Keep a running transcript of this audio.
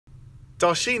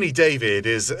Dharshini David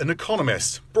is an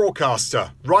economist,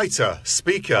 broadcaster, writer,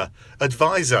 speaker,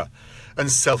 advisor and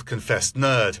self-confessed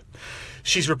nerd.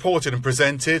 She's reported and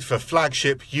presented for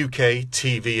flagship UK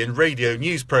TV and radio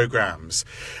news programmes,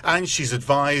 and she's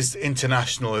advised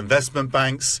international investment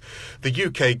banks, the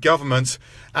UK government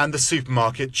and the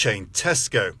supermarket chain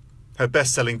Tesco. Her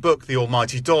best-selling book, The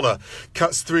Almighty Dollar,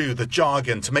 cuts through the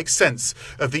jargon to make sense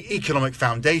of the economic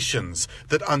foundations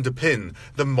that underpin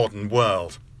the modern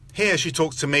world. Here she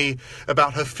talks to me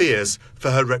about her fears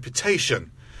for her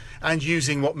reputation and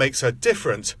using what makes her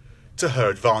different to her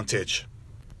advantage.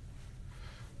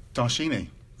 Dharshini,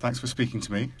 thanks for speaking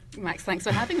to me. Max, thanks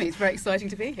for having me. It's very exciting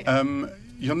to be here.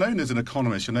 You're known as an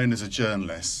economist, you're known as a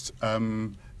journalist.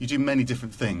 You do many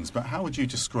different things, but how would you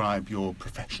describe your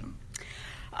profession?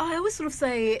 I always sort of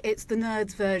say it's the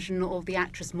nerd's version of the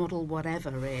actress, model,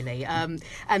 whatever, really. And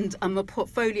I'm a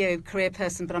portfolio career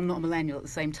person, but I'm not a millennial at the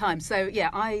same time. So, yeah,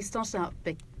 I started out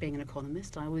being an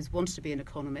economist. I always wanted to be an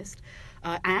economist.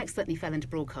 I accidentally fell into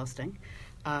broadcasting.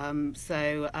 When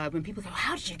people go,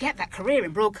 how did you get that career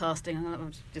in broadcasting? I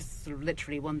was just sort of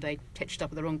literally one day pitched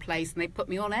up at the wrong place and they put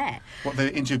me on air. What,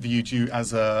 they interviewed you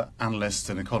as an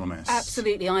analyst and economist?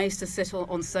 Absolutely. I used to sit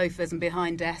on sofas and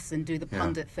behind desks and do the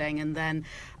pundit thing. And then,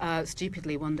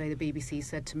 stupidly, one day the BBC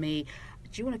said to me,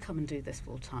 do you want to come and do this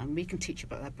full time? We can teach you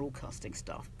about that broadcasting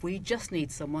stuff. We just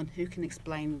need someone who can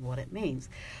explain what it means.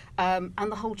 And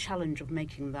the whole challenge of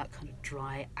making that kind of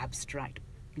dry, abstract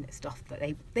stuff that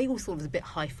they all sort of a bit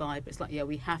hi-fi, but it's like, yeah,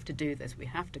 we have to do this, we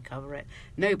have to cover it,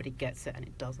 nobody gets it and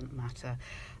it doesn't matter.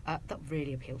 That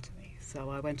really appealed to me, so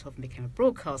I went off and became a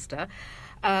broadcaster,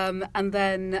 and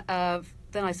then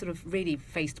I sort of really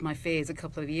faced my fears a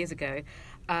couple of years ago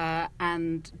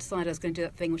and decided I was going to do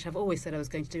that thing which I've always said I was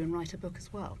going to do, and write a book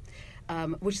as well.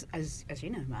 Which, as you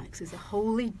know, Max, is a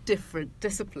wholly different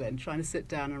discipline, trying to sit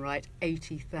down and write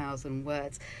 80,000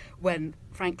 words when,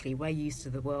 frankly, we're used to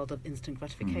the world of instant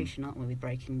gratification, aren't we, with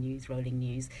breaking news, rolling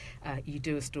news. You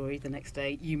do a story, the next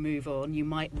day you move on. You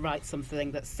might write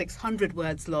something that's 600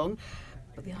 words long,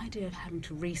 but the idea of having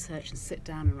to research and sit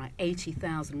down and write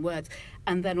 80,000 words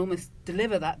and then almost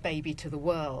deliver that baby to the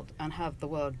world and have the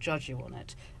world judge you on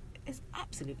it, it's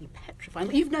absolutely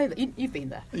petrifying. You know that you've been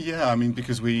there. Yeah, I mean,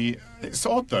 because it's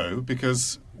odd though,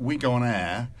 because we go on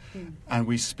air and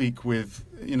we speak with,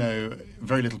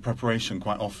 very little preparation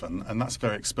quite often, and that's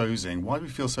very exposing. Why do we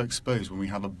feel so exposed when we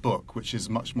have a book which is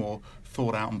much more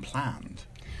thought out and planned?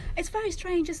 It's very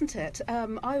strange, isn't it? I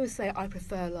always say I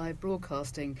prefer live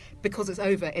broadcasting because it's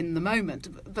over in the moment.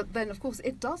 But then, of course,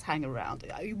 it does hang around.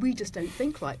 We just don't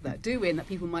think like that, do we? And that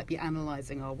people might be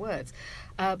analysing our words.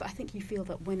 But I think you feel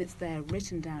that when it's there,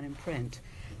 written down in print,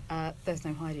 there's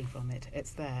no hiding from it.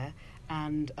 It's there.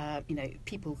 And,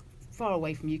 people far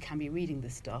away from you can be reading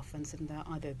this stuff and sitting there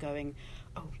either going,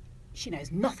 oh, she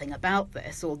knows nothing about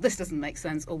this, or this doesn't make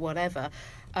sense, or whatever.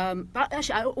 But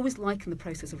actually, I always liken the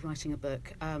process of writing a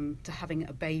book to having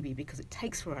a baby, because it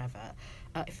takes forever.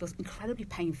 It feels incredibly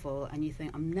painful, and you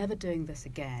think, I'm never doing this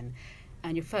again.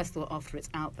 And your first thought after it's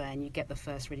out there and you get the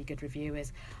first really good review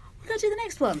is, I'm going to do the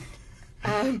next one.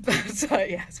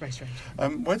 Yeah, it's very strange.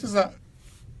 Where does that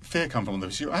fear come from?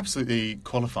 You're absolutely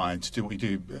qualified to do what you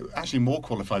do, actually more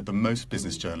qualified than most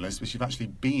business journalists, because you've actually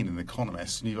been an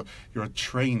economist, and you're a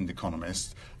trained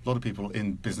economist. A lot of people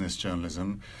in business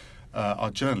journalism are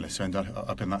journalists who end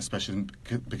up in that specialism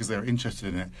because they're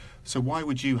interested in it. So why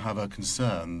would you have a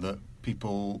concern that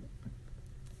people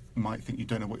might think you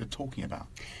don't know what you're talking about?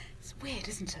 It's weird,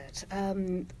 isn't it?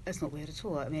 It's not weird at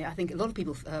all. I mean, I think a lot of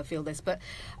people feel this, but,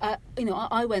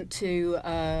 I went to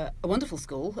a wonderful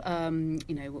school,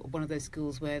 one of those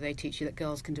schools where they teach you that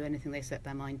girls can do anything they set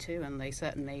their mind to, and they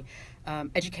certainly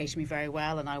educated me very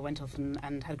well, and I went off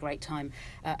and had a great time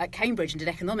at Cambridge and did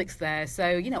economics there.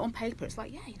 So, on paper, it's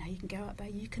like, yeah, you can go out there,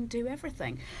 you can do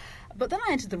everything. But then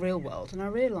I entered the real world and I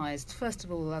realised, first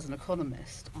of all, as an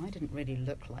economist, I didn't really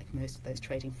look like most of those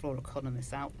trading floor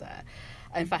economists out there.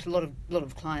 In fact, a lot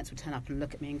of clients would turn up and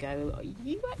look at me and go,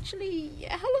 you actually,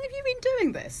 how long have you been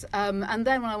doing this? And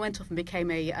then when I went off and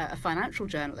became a financial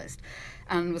journalist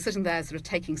and was sitting there sort of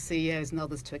taking CEOs and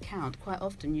others to account, quite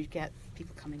often you'd get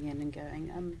people coming in and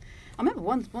going, I remember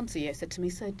one CEO said to me,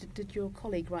 so did your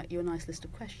colleague write you a nice list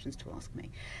of questions to ask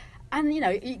me? And,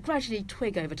 you gradually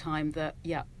twig over time that,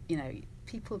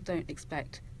 people don't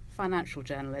expect financial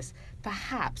journalists,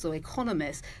 perhaps, or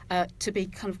economists, to be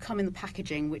kind of come in the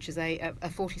packaging, which is a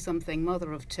 40-something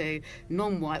mother of two,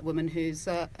 non-white woman who's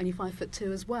only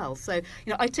 5'2" as well. So,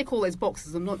 I tick all those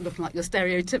boxes. I'm not looking like your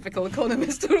stereotypical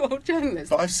economist or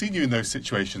journalist. But I've seen you in those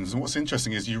situations, and what's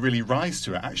interesting is you really rise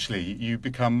to it. Actually, you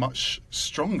become much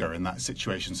stronger in that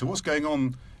situation. So what's going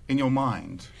on in your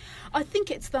mind? I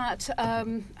think it's that,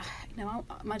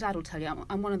 my dad will tell you,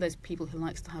 I'm one of those people who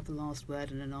likes to have the last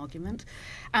word in an argument.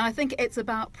 And I think it's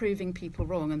about proving people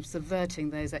wrong and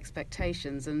subverting those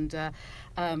expectations. And,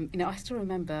 I still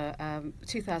remember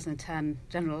 2010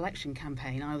 general election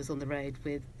campaign. I was on the road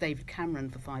with David Cameron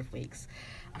for 5 weeks.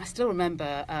 And I still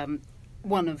remember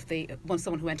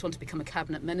someone who went on to become a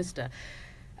cabinet minister,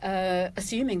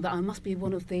 assuming that I must be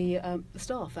one of the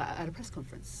staff at a press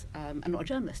conference and not a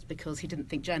journalist, because he didn't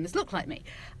think journalists looked like me.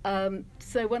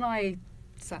 So when I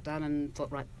sat down and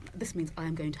thought, right, this means I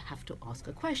am going to have to ask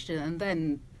a question, and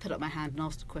then put up my hand and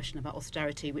asked a question about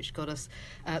austerity, which got us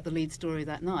the lead story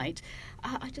that night,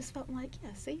 I just felt like,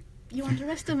 yeah, see, you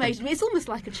underestimated me. It's almost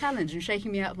like a challenge and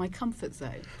shaking me out of my comfort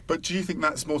zone. But do you think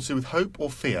that's more to do with hope or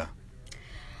fear?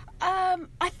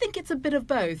 I think it's a bit of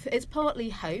both. It's partly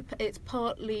hope, it's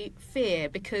partly fear,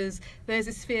 because there's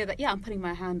this fear that, I'm putting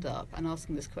my hand up and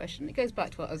asking this question. It goes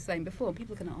back to what I was saying before.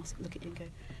 People are going to look at you and go,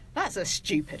 that's a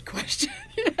stupid question,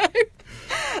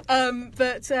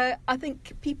 But I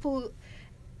think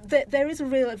there is a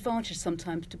real advantage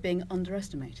sometimes to being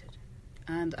underestimated.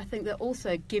 And I think that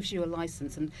also gives you a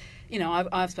license. And,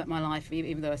 I've spent my life,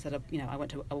 even though I said, I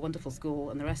went to a wonderful school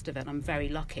and the rest of it, and I'm very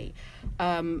lucky.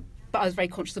 But I was very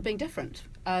conscious of being different.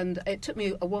 And it took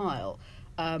me a while.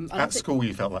 At school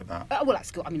you felt like that? At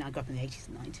school. I grew up in the 80s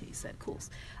and 90s, so of course.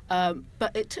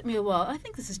 But it took me a while. I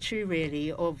think this is true,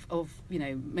 really, of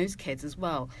most kids as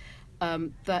well,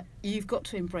 that you've got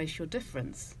to embrace your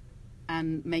difference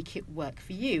and make it work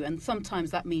for you. And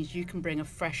sometimes that means you can bring a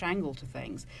fresh angle to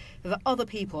things that other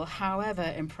people,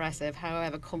 however impressive,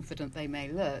 however confident they may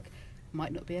look,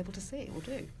 might not be able to see or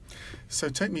do. So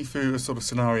take me through a sort of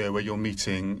scenario where you're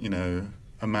meeting,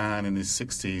 a man in his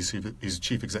 60s who is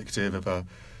chief executive of a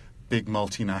big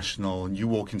multinational, and you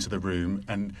walk into the room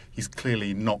and he's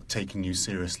clearly not taking you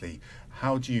seriously.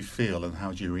 How do you feel and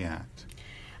how do you react?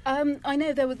 I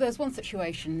know there was one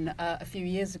situation a few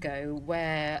years ago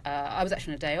where I was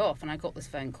actually on a day off and I got this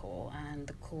phone call, and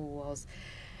the call was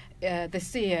the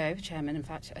CEO, chairman, in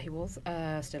fact, he was,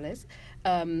 still is,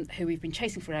 who we've been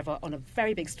chasing forever on a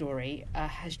very big story,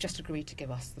 has just agreed to give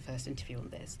us the first interview on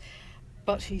this.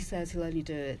 But he says he'll only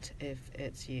do it if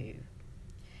it's you.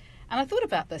 And I thought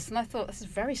about this, and I thought, this is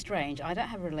very strange. I don't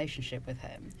have a relationship with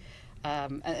him,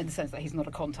 in the sense that he's not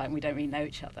a contact and we don't really know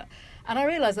each other. And I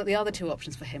realised that the other two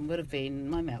options for him would have been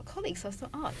my male colleagues. So I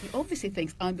thought, he obviously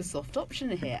thinks I'm the soft option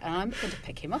here, and I'm not going to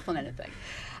pick him up on anything.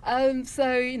 So,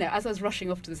 as I was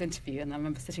rushing off to this interview, and I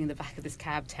remember sitting in the back of this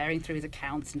cab, tearing through his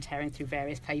accounts and tearing through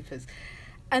various papers,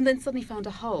 and then suddenly found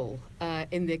a hole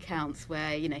in the accounts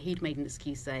where, he'd made an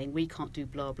excuse saying, we can't do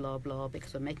blah, blah, blah,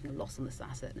 because we're making a loss on this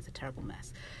asset and it's a terrible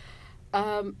mess.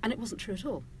 And it wasn't true at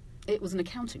all. It was an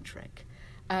accounting trick.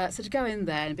 So to go in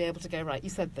there and be able to go, right, you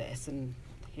said this, and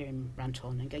hear him rant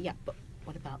on and go, yeah, but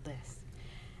what about this?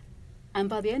 And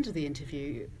by the end of the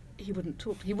interview, he wouldn't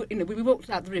talk. He would, we walked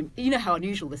out the room. You know how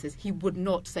unusual this is. He would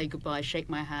not say goodbye, shake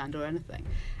my hand, or anything.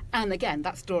 And again,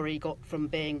 that story got from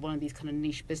being one of these kind of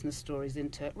niche business stories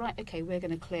into, right, okay, we're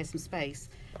going to clear some space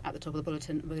at the top of the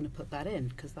bulletin, and we're going to put that in,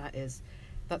 because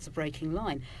that's a breaking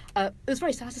line. It was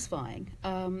very satisfying.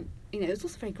 It was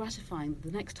also very gratifying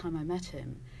the next time I met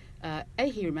him. A,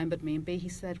 he remembered me, and B, he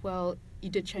said, well, you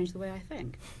did change the way I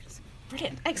think.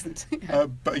 Brilliant, excellent.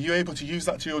 But are you able to use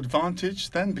that to your advantage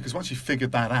then? Because once you've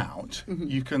figured that out,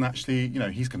 you can actually,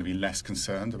 he's going to be less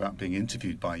concerned about being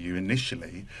interviewed by you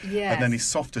initially. Yes. And then he's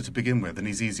softer to begin with and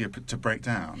he's easier to break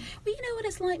down. Well, you know what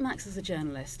it's like, Max, as a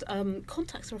journalist?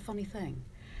 Contacts are a funny thing,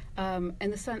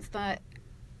 in the sense that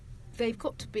they've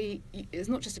got to be, it's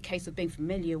not just a case of being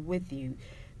familiar with you.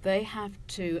 They have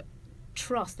to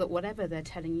trust that whatever they're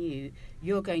telling you,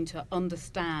 you're going to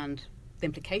understand the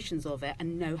implications of it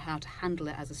and know how to handle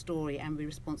it as a story and be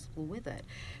responsible with it.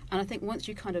 And I think once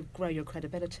you kind of grow your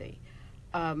credibility,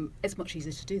 it's much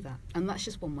easier to do that. And that's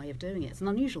just one way of doing it. It's an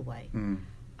unusual way,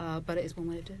 but it is one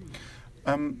way of doing it.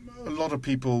 A lot of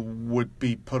people would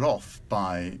be put off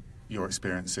by your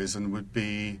experiences and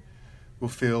will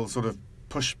feel sort of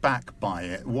pushed back by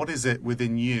it. What is it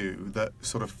within you that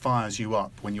sort of fires you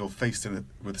up when you're faced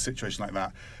with a situation like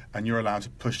that and you're allowed to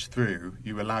push through,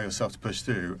 you allow yourself to push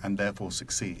through and therefore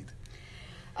succeed?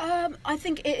 I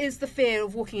think it is the fear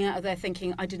of walking out of there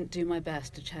thinking, I didn't do my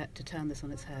best to turn this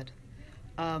on its head.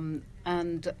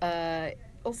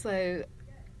 Also,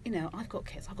 I've got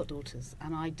kids, I've got daughters,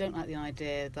 and I don't like the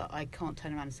idea that I can't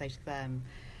turn around and say to them,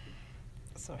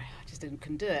 sorry, I just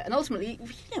couldn't do it. And ultimately,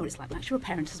 you know what it's like, Max, you're a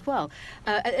parent as well.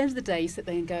 At the end of the day, you sit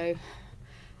there and go,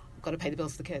 I've got to pay the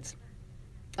bills for the kids.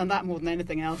 And that, more than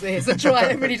anything else, is a try.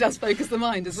 It really does focus the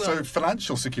mind as well. So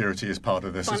financial security is part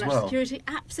of this as well. Financial security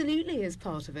absolutely is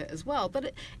part of it as well,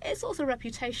 but it's also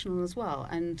reputational as well.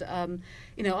 And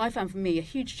I found for me a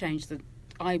huge change that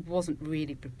I wasn't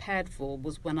really prepared for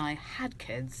was when I had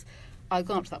kids. I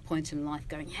got up to that point in life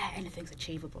going, yeah, anything's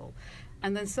achievable.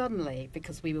 And then suddenly,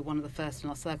 because we were one of the first in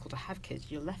our circle to have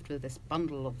kids, you're left with this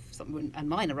bundle of something, and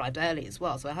mine arrived early as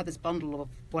well, so I had this bundle of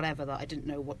whatever that I didn't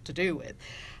know what to do with.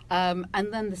 And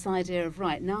then this idea of,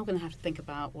 right, now I'm going to have to think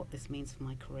about what this means for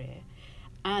my career.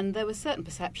 And there were certain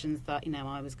perceptions that,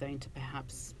 I was going to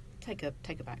perhaps take a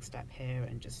back step here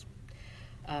and just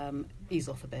ease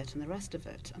off a bit and the rest of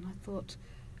it. And I thought,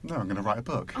 no, I'm going to write a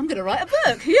book. I'm going to write a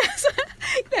book, yes.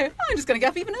 I'm just going to get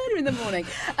up even earlier in the morning.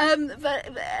 But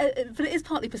it is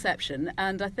partly perception,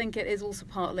 and I think it is also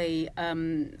partly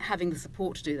having the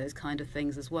support to do those kind of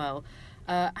things as well.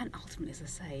 And ultimately, as I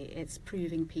say, it's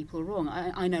proving people wrong.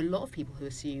 I know a lot of people who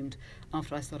assumed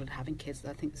after I started having kids,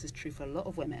 that I think this is true for a lot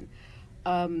of women,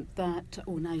 that,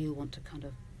 now you'll want to kind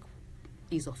of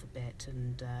ease off a bit.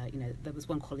 And, there was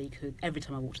one colleague who every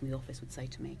time I walked in the office would say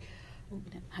to me,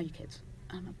 how are your kids?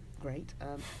 Great,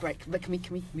 but can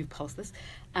we move past this?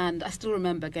 And I still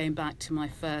remember going back to my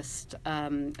first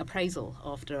appraisal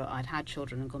after I'd had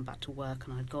children and gone back to work,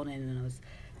 and I'd gone in and I was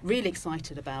really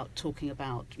excited about talking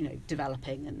about,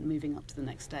 developing and moving up to the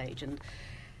next stage. And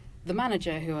the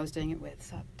manager who I was doing it with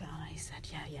sat down and he said,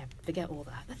 yeah, forget all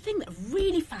that. The thing that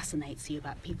really fascinates you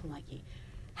about people like you,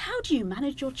 how do you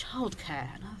manage your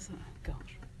childcare? And I was like, oh,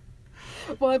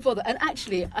 gosh, why bother? And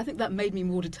actually, I think that made me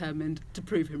more determined to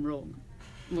prove him wrong,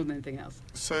 more than anything else.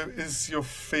 So is your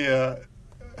fear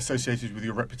associated with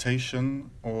your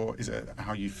reputation, or is it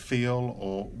how you feel,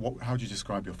 or how do you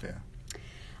describe your fear?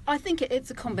 I think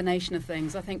it's a combination of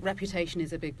things. I think reputation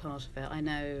is a big part of it. I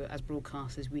know as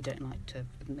broadcasters we don't like to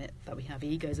admit that we have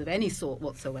egos of any sort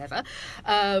whatsoever,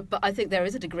 but I think there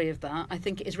is a degree of that. I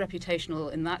think it is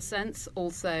reputational in that sense.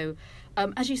 Also,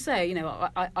 as you say,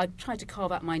 I tried to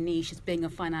carve out my niche as being a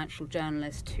financial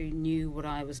journalist who knew what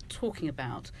I was talking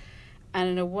about. And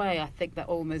in a way, I think that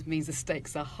almost means the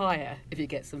stakes are higher if you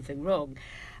get something wrong.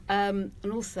 And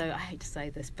also, I hate to say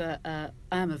this, but I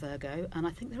am a Virgo, and I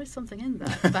think there is something in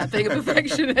that about being a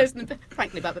perfectionist and,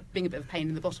 frankly, about being a bit of a pain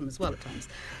in the bottom as well at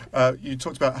times. You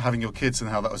talked about having your kids and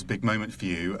how that was a big moment for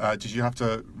you. Did you have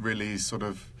to really sort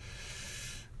of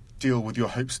deal with your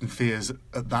hopes and fears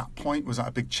at that point? Was that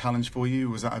a big challenge for you?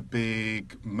 Was that a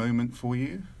big moment for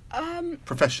you?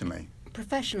 Professionally?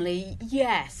 Professionally,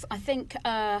 yes. I think,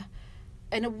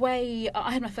 in a way,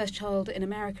 I had my first child in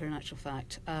America, in actual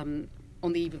fact,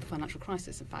 on the eve of the financial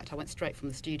crisis. In fact, I went straight from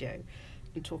the studio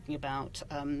and talking about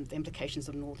the implications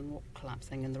of Northern Rock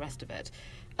collapsing and the rest of it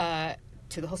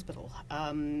to the hospital.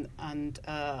 And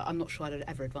I'm not sure I'd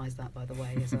ever advise that, by the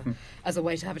way, as a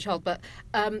way to have a child. But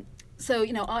so,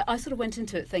 I sort of went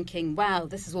into it thinking, wow,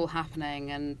 this is all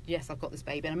happening. And yes, I've got this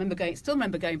baby. And I still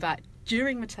remember going back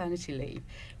during maternity leave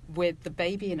with the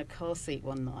baby in a car seat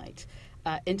one night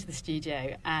into the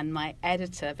studio, and my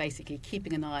editor basically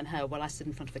keeping an eye on her while I stood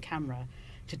in front of the camera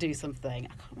to do something. I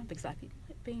can't remember exactly. It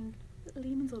might have been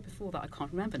Lehman's or before that. I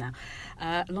can't remember now.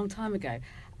 A long time ago.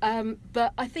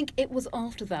 But I think it was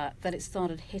after that it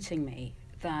started hitting me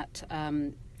that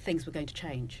things were going to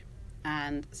change.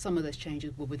 And some of those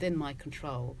changes were within my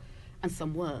control and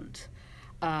some weren't.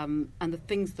 And the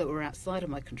things that were outside of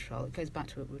my control, it goes back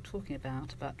to what we were talking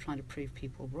about trying to prove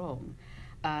people wrong,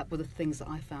 were the things that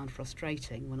I found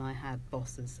frustrating when I had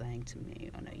bosses saying to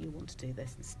me, "I know you want to do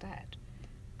this instead."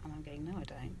 And I'm going, no, I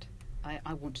don't.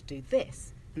 I want to do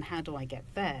this. And how do I get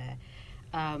there?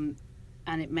 And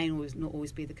it may not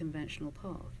always be the conventional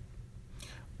path.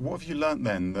 What have you learnt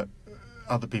then that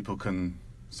other people can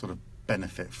sort of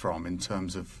benefit from in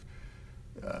terms of,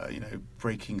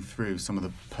 breaking through some of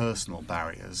the personal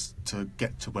barriers to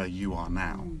get to where you are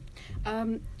now?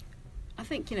 I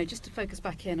think, just to focus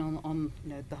back in on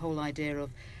the whole idea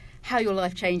of how your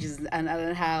life changes and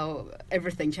how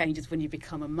everything changes when you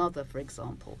become a mother, for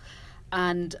example.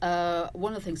 And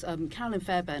one of the things, Carolyn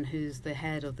Fairbairn, who's the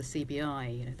head of the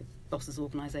CBI, the bosses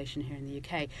organisation here in the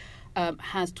UK,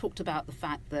 has talked about the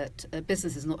fact that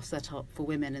business is not set up for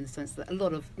women in the sense that a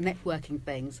lot of networking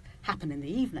things happen in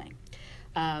the evening.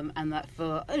 And that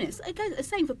it's the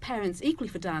same for parents, equally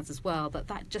for dads as well,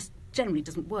 that just generally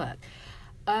doesn't work.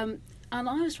 And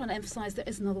I was trying to emphasise there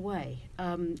is another way.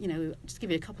 Just to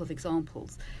give you a couple of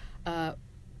examples.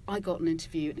 I got an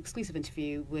exclusive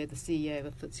interview with the CEO of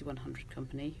a FTSE 100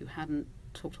 company who hadn't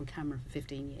talked on camera for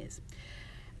 15 years.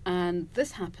 And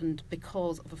this happened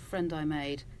because of a friend I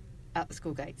made at the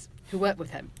school gates who worked with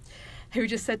him. who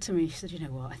just said to me, she said, you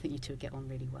know what, I think you two would get on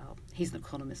really well. He's an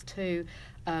economist too.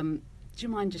 Do you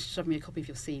mind just shoving me a copy of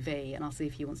your CV and I'll see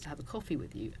if he wants to have a coffee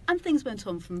with you? And things went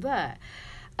on from there.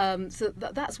 So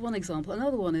that's one example.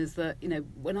 Another one is that, you know,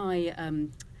 when I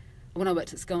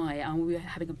worked at Sky, and we were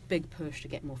having a big push to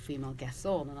get more female guests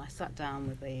on, and I sat down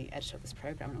with the editor of this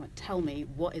programme and I went, tell me,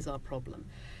 what is our problem?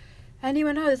 And he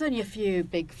went, oh, there's only a few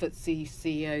big FTSE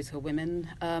CEOs who are women.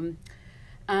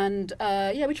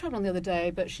 Yeah, we tried one the other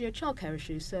day, but she had childcare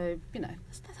issues, so, you know,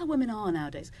 that's how women are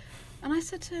nowadays. And I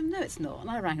said to him, no, it's not. And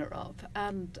I rang her up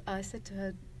and I said to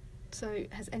her, so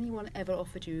has anyone ever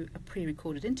offered you a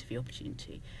pre-recorded interview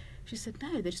opportunity? She said,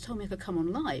 no, they just told me I could come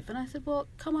on live. And I said, well,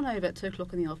 come on over at 2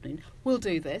 o'clock in the afternoon. We'll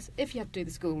do this if you have to do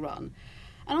the school run.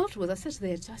 And afterwards, I said to the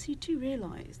editor, I said, you do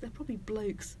realise there are probably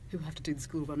blokes who have to do the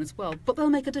school run as well, but they'll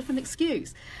make a different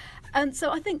excuse. And so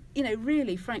I think, you know,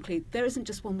 really, frankly, there isn't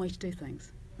just one way to do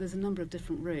things. There's a number of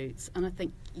different routes. And I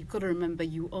think you've got to remember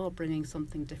you are bringing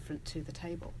something different to the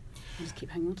table. And just keep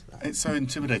hanging on to that. It's so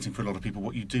intimidating for a lot of people.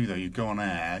 What you do, though, you go on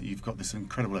air, you've got this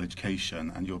incredible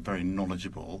education and you're very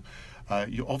knowledgeable.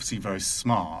 You're obviously very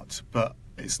smart, but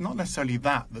it's not necessarily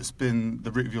that's been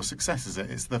the root of your success, is it?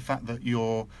 It's the fact that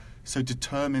you're so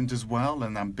determined as well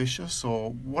and ambitious,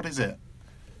 or what is it?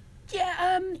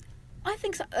 Yeah, I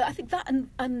think so. I think that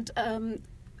and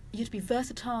you have to be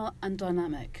versatile and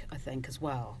dynamic, I think, as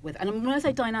well. And when I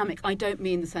say dynamic, I don't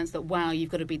mean the sense that, wow, you've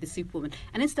got to be the superwoman.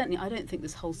 And incidentally, I don't think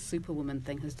this whole superwoman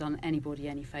thing has done anybody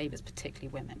any favours, particularly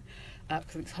women,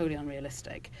 because it's wholly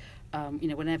unrealistic. You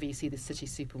know, whenever you see this city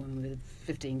superwoman with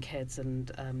 15 kids and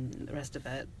the rest of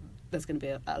it, there's going to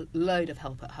be a load of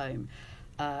help at home,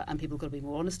 and people have got to be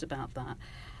more honest about that.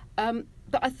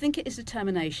 But I think it is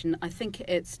determination. I think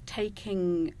it's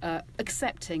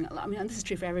accepting, I mean, and this is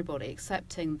true for everybody,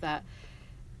 accepting that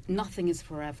nothing is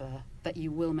forever, that you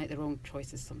will make the wrong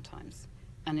choices sometimes.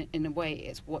 And in a way,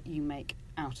 it's what you make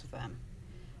out of them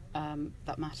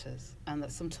that matters. And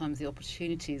that sometimes the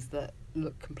opportunities that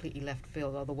look completely left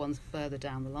field are the ones further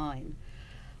down the line,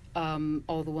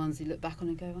 or the ones you look back on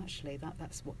and go, actually,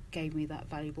 that's what gave me that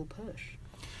valuable push.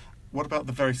 What about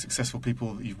the very successful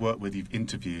people that you've worked with, you've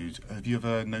interviewed? Have you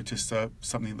ever noticed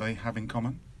something they have in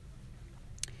common?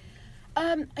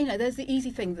 You know, there's the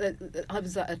easy thing. That I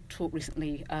was at a talk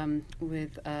recently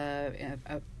with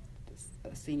a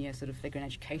senior sort of figure in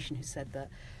education who said that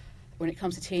when it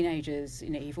comes to teenagers, you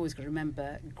know, you've always got to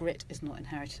remember grit is not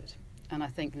inherited. And I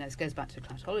think, you know, this goes back to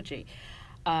Cloutology.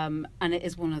 And it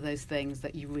is one of those things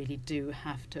that you really do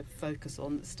have to focus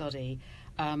on, study.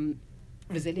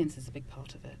 Resilience is a big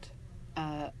part of it.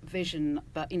 Vision,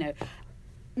 but, you know,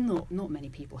 not many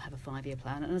people have a 5-year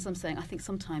plan. And as I'm saying, I think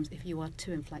sometimes if you are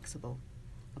too inflexible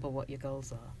about what your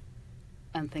goals are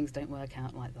and things don't work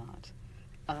out like that,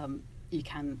 you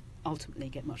can ultimately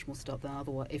get much more stuck than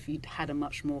otherwise if you'd had a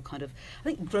much more kind of, I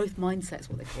think growth mindset is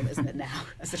what they call it, isn't it now?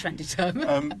 That's a trendy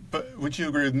term. But would you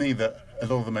agree with me that a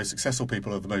lot of the most successful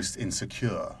people are the most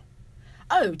insecure?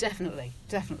 Oh, definitely.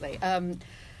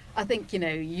 I think, you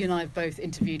know, you and I have both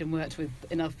interviewed and worked with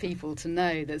enough people to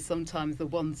know that sometimes the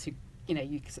ones who, you know,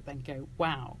 you sit there and go,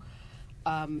 wow,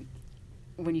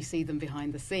 when you see them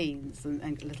behind the scenes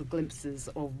and little glimpses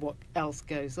of what else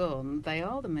goes on, they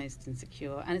are the most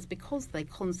insecure. And it's because they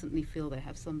constantly feel they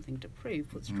have something to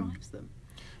prove which drives them.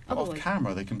 But off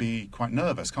camera, they can be quite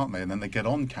nervous, can't they? And then they get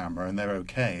on camera and they're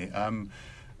okay.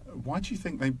 Why do you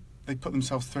think they put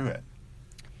themselves through it?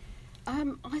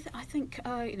 I think,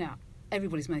 you know,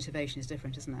 everybody's motivation is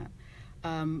different, isn't it?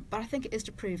 But I think it is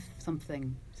to prove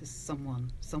something to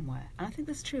someone, somewhere. And I think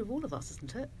that's true of all of us,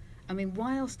 isn't it? I mean,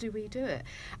 why else do we do it?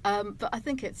 But I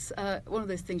think it's one of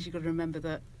those things you've got to remember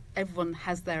that everyone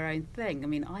has their own thing. I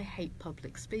mean, I hate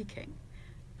public speaking.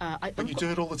 But you do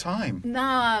it all the time.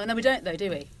 No, we don't, though, do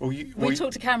we? We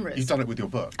talk to cameras. You've done it with your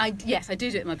book. Yes, I do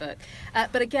it in my book.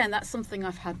 But again, that's something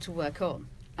I've had to work on.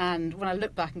 And when I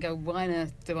look back and go, why on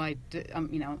earth do I do,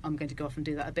 you know, I'm going to go off and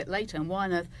do that a bit later, and why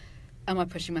on earth am I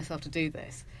pushing myself to do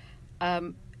this?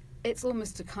 It's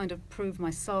almost to kind of prove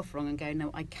myself wrong and go,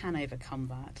 no, I can overcome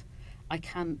that. I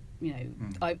can, you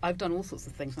know, I've done all sorts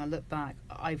of things, and I look back,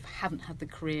 I haven't had the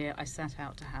career I set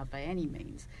out to have by any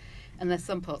means. And there's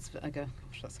some parts of it I go,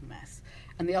 gosh, that's a mess.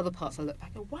 And the other parts I look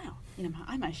back and go, wow, you know,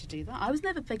 I managed to do that. I was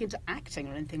never big into acting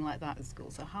or anything like that at school,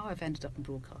 so how I've ended up in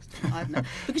broadcasting, I don't know.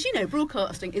 Because, you know,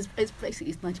 broadcasting is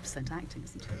basically 90% acting,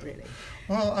 isn't it, really?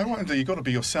 Well, I wonder, you've got to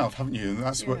be yourself, haven't you? And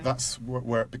that's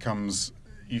where it becomes,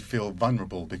 you feel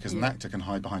vulnerable, because an actor can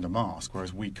hide behind a mask,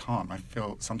 whereas we can't. I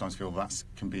sometimes feel that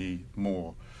can be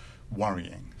more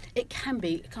worrying. It can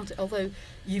be, can't it? Although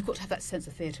you've got to have that sense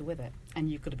of theatre with it, and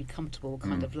you've got to be comfortable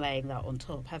kind of laying that on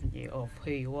top, haven't you, of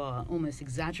who you are, almost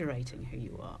exaggerating who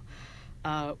you are.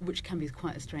 which can be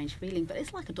quite a strange feeling. But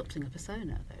it's like adopting a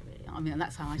persona, though, really. I mean, and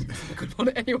that's how I look upon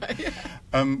it anyway.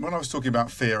 When I was talking about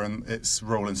fear and its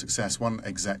role in success, one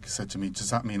exec said to me, does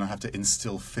that mean I have to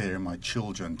instill fear in my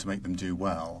children to make them do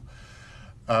well?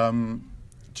 Do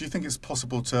you think it's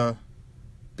possible to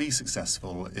be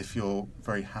successful if you're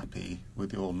very happy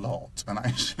with your lot and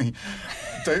actually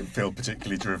don't feel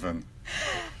particularly driven?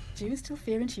 Do you instill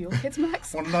fear into your kids,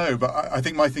 Max? Well, no, but I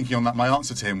think my thinking on that, my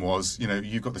answer to him was,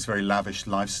 you've got this very lavish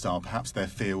lifestyle. Perhaps their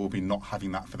fear will be not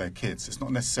having that for their kids. It's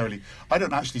not necessarily... I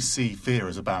don't actually see fear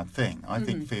as a bad thing. I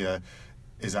think fear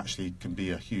can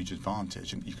be a huge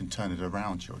advantage, and you can turn it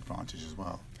around to your advantage as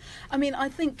well. I mean, I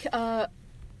think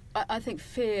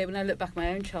fear, when I look back at my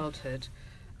own childhood,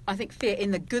 I think fear in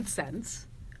the good sense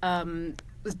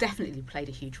was definitely played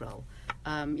a huge role.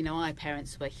 Our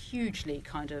parents were hugely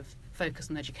kind of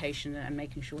focused on education and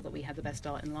making sure that we had the best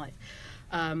start in life.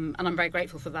 And I'm very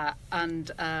grateful for that.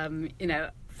 And,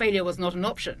 failure was not an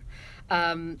option.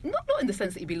 Not in the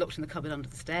sense that you'd be locked in the cupboard under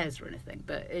the stairs or anything,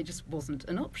 but it just wasn't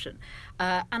an option.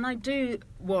 And I do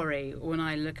worry when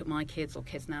I look at my kids or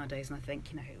kids nowadays and I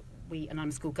think, and I'm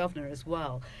a school governor as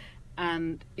well,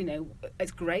 and,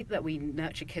 it's great that we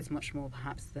nurture kids much more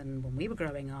perhaps than when we were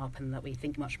growing up, and that we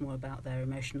think much more about their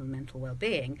emotional and mental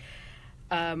well-being.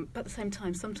 But at the same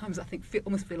time, sometimes I think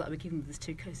almost feel like we're giving them this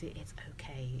too cosy. It's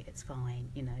okay, it's fine,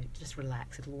 just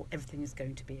relax. Everything is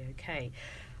going to be okay.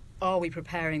 Are we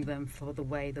preparing them for the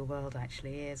way the world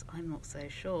actually is? I'm not so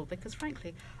sure, because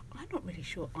frankly, I'm not really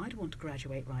sure I'd want to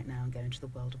graduate right now and go into the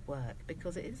world of work,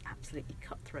 because it is absolutely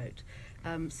cutthroat.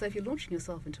 So if you're launching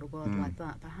yourself into a world like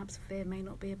that, perhaps fear may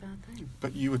not be a bad thing.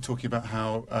 But you were talking about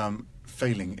how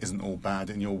failing isn't all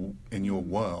bad in your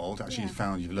world. Actually, you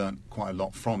found you've learnt quite a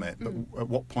lot from it. But at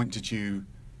what point did you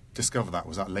discover that?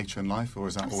 Was that later in life, or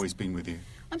has that always been with you?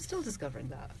 I'm still discovering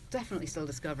that. Definitely still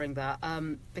discovering that.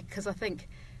 Because I think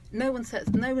no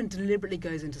one deliberately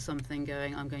goes into something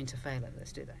going, I'm going to fail at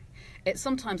this, do they? It's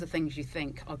sometimes the things you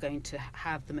think are going to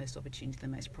have the most opportunity, the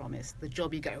most promise. The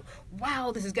job, you go,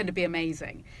 wow, this is going to be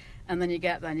amazing. And then you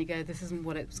get there and you go, this isn't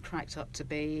what it was cracked up to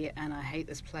be, and I hate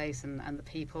this place and the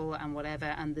people and whatever,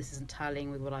 and this isn't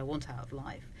tallying with what I want out of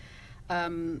life.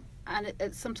 And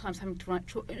it's sometimes having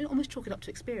to almost chalk it up to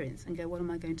experience and go, what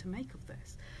am I going to make of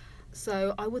this?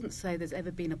 So I wouldn't say there's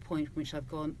ever been a point in which I've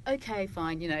gone, okay,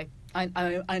 fine,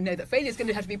 I know that failure is going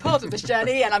to have to be part of this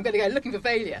journey, and I'm going to go looking for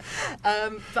failure.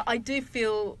 But I do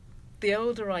feel the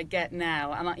older I get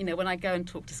now, and when I go and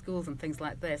talk to schools and things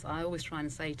like this, I always try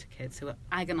and say to kids who are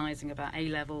agonising about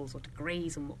A-levels or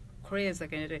degrees and what careers they're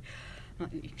going to do,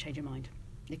 you can change your mind.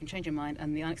 You can change your mind,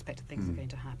 and the unexpected things are going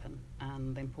to happen.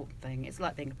 And the important thing, it's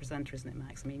like being a presenter, isn't it,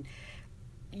 Max? I mean,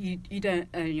 you don't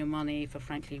earn your money for,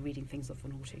 frankly, reading things off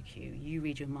an auto cue. You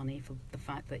read your money for the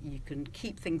fact that you can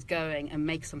keep things going and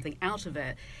make something out of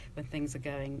it when things are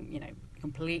going,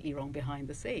 completely wrong behind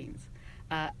the scenes.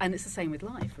 And it's the same with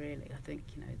life, really. I think,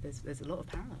 there's a lot of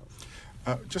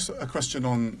parallels. Just a question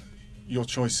on your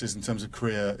choices in terms of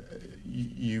career.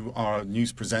 You are a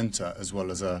news presenter as well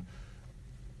as a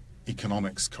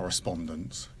economics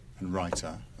correspondent and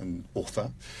writer and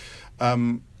author.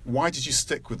 Why did you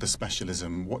stick with the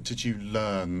specialism? What did you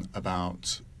learn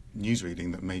about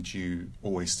newsreading that made you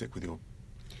always stick with your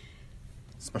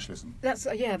specialism? That's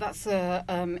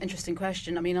an interesting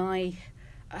question. I mean, I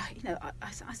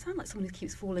sound like someone who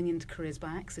keeps falling into careers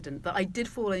by accident, but I did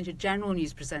fall into general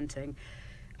news presenting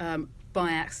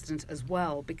by accident as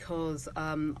well, because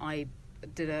I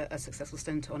did a successful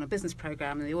stint on a business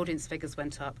programme, and the audience figures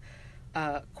went up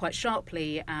quite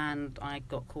sharply, and I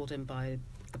got called in by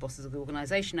the bosses of the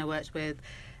organisation I worked with,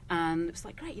 and it was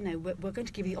like, great, we're going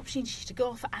to give you the opportunity to go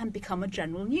off and become a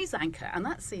general news anchor, and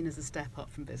that's seen as a step up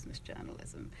from business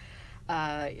journalism.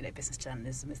 Business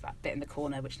journalism is that bit in the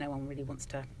corner which no one really wants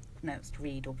to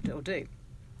read or do.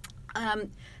 And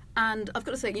I've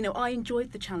got to say, I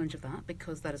enjoyed the challenge of that,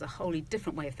 because that is a wholly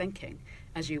different way of thinking,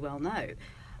 as you well know.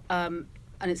 And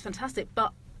it's fantastic,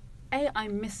 but I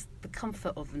miss the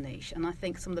comfort of the niche, and I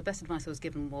think some of the best advice I was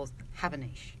given was have a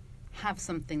niche. Have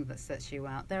something that sets you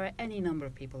out. There are any number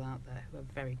of people out there who are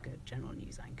very good general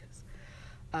news anchors.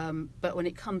 But when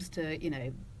it comes to,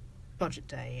 Budget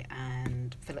Day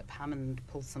and Philip Hammond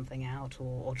pulls something out,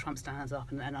 or Trump stands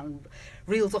up and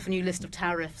reels off a new list of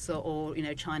tariffs, or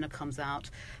China comes out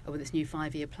with its new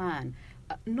 5-year plan,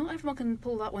 not everyone can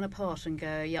pull that one apart and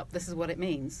go, yep, this is what it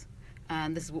means,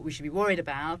 and this is what we should be worried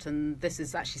about, and this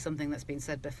is actually something that's been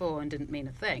said before and didn't mean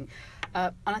a thing.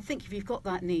 And I think if you've got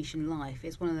that niche in life,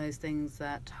 it's one of those things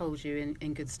that holds you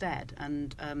in good stead.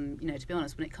 And, to be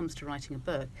honest, when it comes to writing a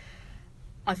book,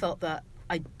 I felt that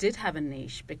I did have a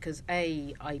niche because,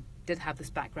 I did have this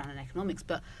background in economics,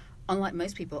 but unlike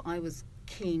most people, I was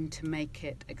keen to make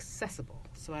it accessible.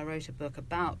 So I wrote a book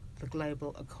about the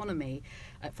global economy.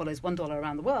 It follows $1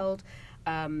 around the world,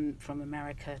 from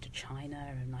America to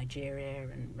China and Nigeria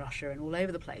and Russia and all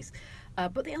over the place.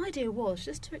 But the idea was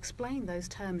just to explain those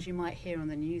terms you might hear on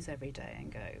the news every day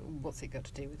and go, what's it got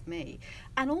to do with me?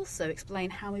 And also explain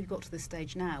how we've got to this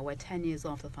stage now where 10 years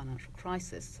after the financial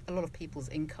crisis, a lot of people's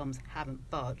incomes haven't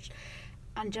budged.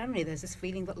 And generally there's this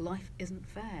feeling that life isn't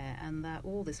fair and that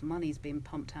all this money's being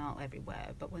pumped out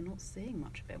everywhere, but we're not seeing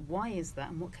much of it. Why is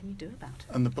that, and what can you do about it?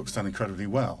 And the book's done incredibly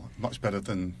well, much better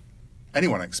than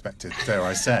anyone expected, dare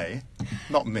I say.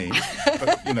 Not me,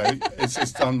 but,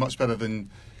 it's done much better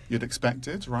than you'd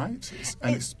expected, right?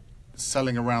 It's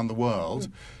selling around the world.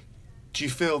 Do you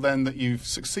feel then that you've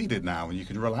succeeded now and you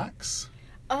can relax?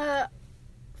 Of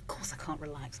course I can't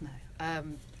relax, no.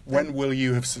 When will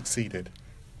you have succeeded?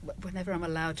 Whenever I'm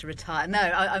allowed to retire. No,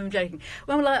 I'm joking.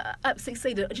 When I've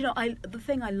succeeded, the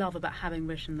thing I love about having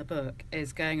written the book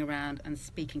is going around and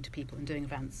speaking to people and doing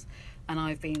events. And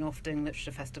I've been off doing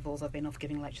literature festivals, I've been off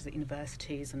giving lectures at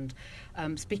universities and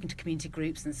speaking to community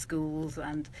groups and schools.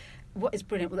 And what is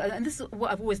brilliant, and this is what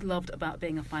I've always loved about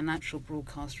being a financial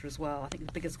broadcaster as well, I think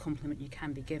the biggest compliment you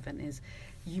can be given is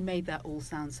you made that all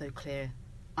sound so clear,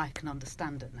 I can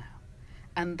understand it now.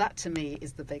 And that, to me,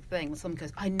 is the big thing. When someone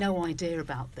goes, I had no idea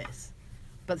about this,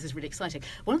 but this is really exciting.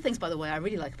 One of the things, by the way, I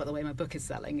really like about the way my book is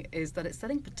selling is that it's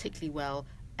selling particularly well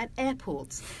at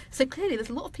airports. So clearly there's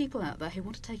a lot of people out there who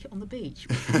want to take it on the beach,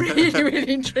 which really,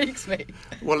 really intrigues me.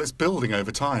 Well, it's building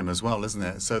over time as well, isn't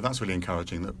it? So that's really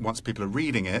encouraging, that once people are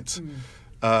reading it,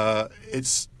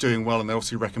 it's doing well and they're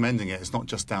obviously recommending it. It's not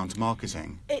just down to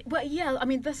marketing.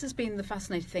 This has been the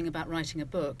fascinating thing about writing a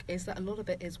book, is that a lot of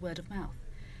it is word of mouth.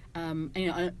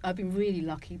 I've been really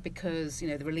lucky because,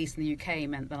 the release in the UK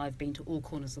meant that I've been to all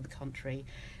corners of the country,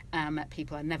 met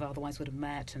people I never otherwise would have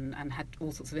met and had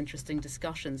all sorts of interesting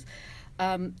discussions.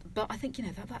 But I think,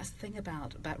 that's the thing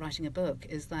about writing a book,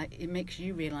 is that it makes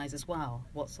you realise as well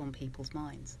what's on people's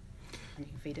minds. And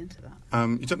you can feed into that.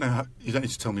 You don't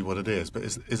need to tell me what it is, but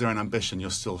is there an ambition you're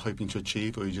still hoping to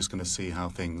achieve, or are you just going to see how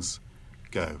things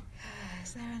go?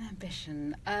 Is there an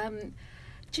ambition?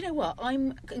 Do you know what?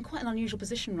 I'm in quite an unusual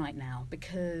position right now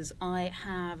because I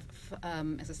have,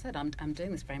 as I said, I'm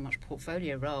doing this very much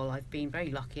portfolio role. I've been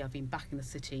very lucky. I've been back in the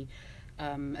city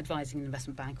advising an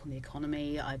investment bank on the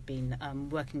economy. I've been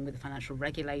working with the financial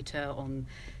regulator on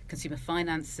consumer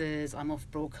finances. I'm off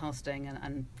broadcasting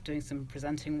and doing some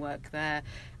presenting work there.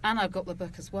 And I've got the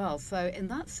book as well. So in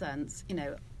that sense,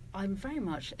 I'm very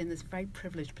much in this very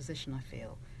privileged position, I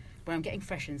feel, where I'm getting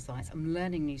fresh insights, I'm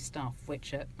learning new stuff,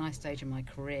 which at my stage in my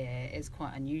career is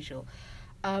quite unusual.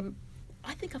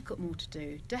 I think I've got more to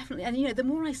do, definitely. And, the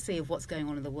more I see of what's going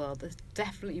on in the world, there's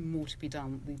definitely more to be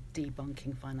done with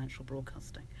debunking financial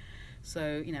broadcasting.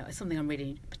 So, it's something I'm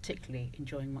really particularly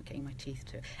enjoying getting my teeth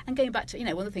to. And going back to,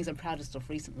 one of the things I'm proudest of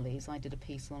recently is I did a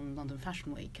piece on London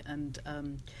Fashion Week, and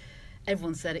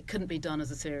everyone said it couldn't be done as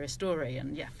a serious story,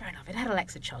 and yeah, fair enough, it had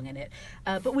Alexa Chung in it.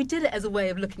 But we did it as a way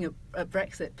of looking at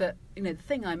Brexit. But, the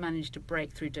thing I managed to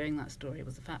break through doing that story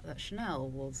was the fact that Chanel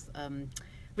was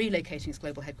relocating its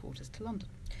global headquarters to London.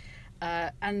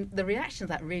 And the reaction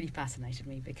to that really fascinated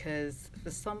me, because for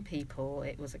some people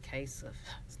it was a case of,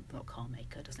 it's not a car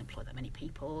maker, doesn't employ that many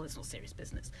people, it's not serious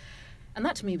business. And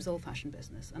that to me was old-fashioned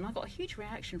business, and I got a huge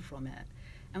reaction from it.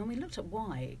 And when we looked at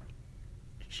why,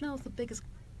 Chanel's the biggest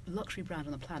luxury brand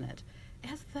on the planet. It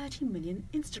has 30 million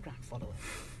Instagram followers.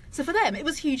 So for them, it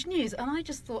was huge news. And I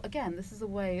just thought, again, this is a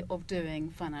way of doing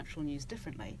financial news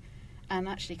differently and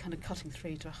actually kind of cutting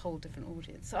through to a whole different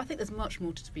audience. So I think there's much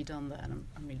more to be done there, and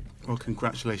I'm really looking forward. Well,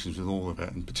 congratulations with all of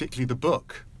it, and particularly the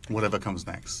book, whatever comes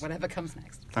next. Whatever comes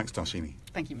next. Thanks, Dharshini.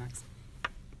 Thank you, Max.